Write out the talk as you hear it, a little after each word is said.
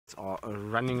are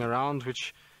running around,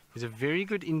 which is a very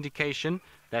good indication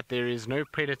that there is no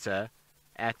predator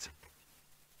at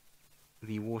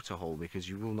the waterhole, because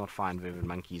you will not find vivid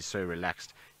monkeys so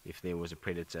relaxed if there was a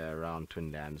predator around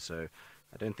Twin Dams. So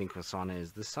I don't think Hosana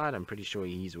is this side. I'm pretty sure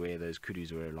he's where those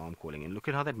kudus were alarm calling. And look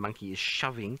at how that monkey is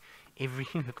shoving every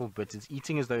little bit. It's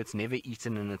eating as though it's never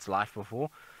eaten in its life before,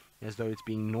 as though it's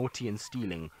being naughty and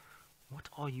stealing. What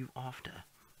are you after?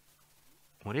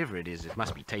 Whatever it is, it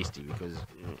must be tasty, because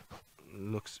it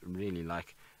looks really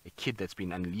like a kid that's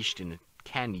been unleashed in a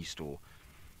candy store.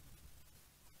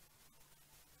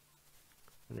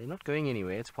 And they're not going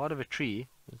anywhere. It's part of a tree.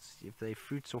 If they're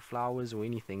fruits or flowers or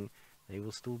anything, they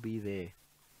will still be there.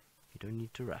 You don't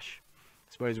need to rush.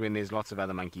 I suppose when there's lots of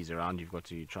other monkeys around, you've got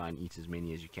to try and eat as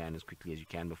many as you can, as quickly as you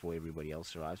can, before everybody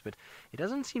else arrives. But it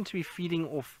doesn't seem to be feeding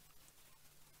off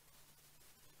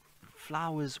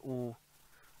flowers, or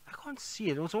I can't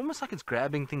see it. It's almost like it's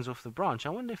grabbing things off the branch. I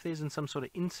wonder if there's some sort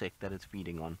of insect that it's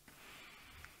feeding on.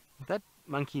 If that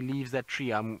monkey leaves that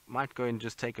tree, I might go and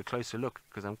just take a closer look,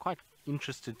 because I'm quite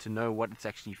interested to know what it's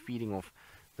actually feeding off.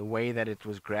 The way that it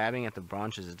was grabbing at the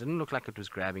branches, it didn't look like it was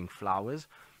grabbing flowers.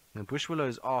 The bush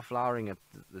willows are flowering at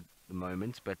the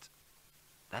moment, but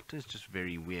that is just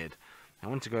very weird. I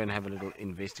want to go and have a little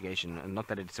investigation, and not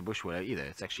that it's a bush willow either,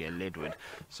 it's actually a leadwood.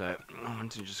 So I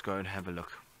want to just go and have a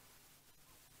look.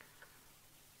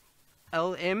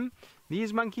 LM,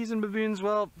 these monkeys and baboons,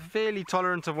 well, fairly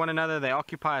tolerant of one another. They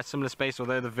occupy a similar space,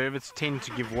 although the vervets tend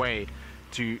to give way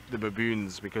to the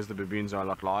baboons, because the baboons are a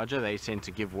lot larger. They tend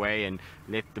to give way and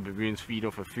let the baboons feed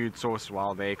off a food source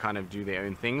while they kind of do their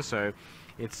own thing. So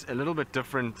it's a little bit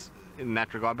different in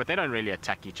that regard, but they don't really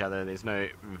attack each other. There's no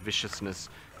viciousness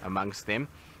amongst them.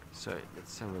 So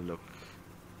let's have a look.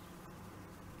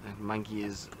 That monkey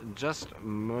is just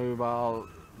mobile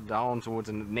down towards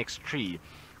the next tree.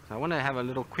 So I want to have a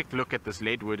little quick look at this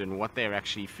leadwood and what they're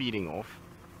actually feeding off.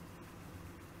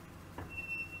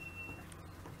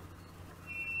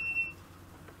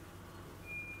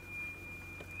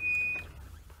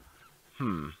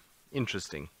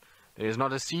 Interesting. There is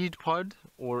not a seed pod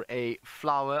or a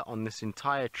flower on this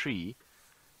entire tree,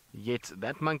 yet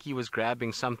that monkey was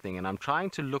grabbing something, and I'm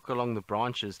trying to look along the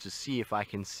branches to see if I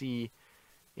can see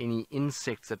any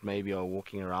insects that maybe are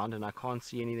walking around, and I can't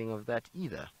see anything of that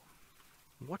either.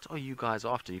 What are you guys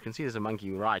after? You can see there's a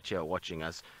monkey right here watching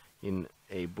us in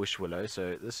a bush willow.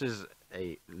 So this is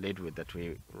a leadwood that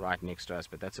we're right next to us,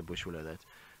 but that's a bush willow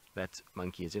that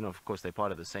monkey is in. Of course, they're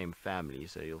part of the same family,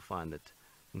 so you'll find that,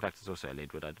 in fact, it's also a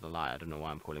leadwood. I didn't lie. I don't know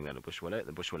why I'm calling that a bush willow.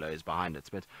 The bush willow is behind it,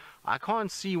 but I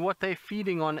can't see what they're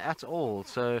feeding on at all.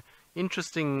 So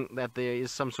interesting that there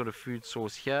is some sort of food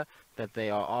source here that they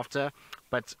are after.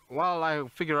 But while I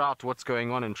figure out what's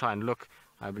going on and try and look,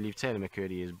 I believe Taylor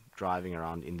McCurdy is driving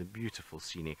around in the beautiful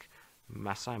scenic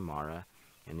Masai Mara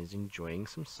and is enjoying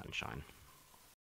some sunshine.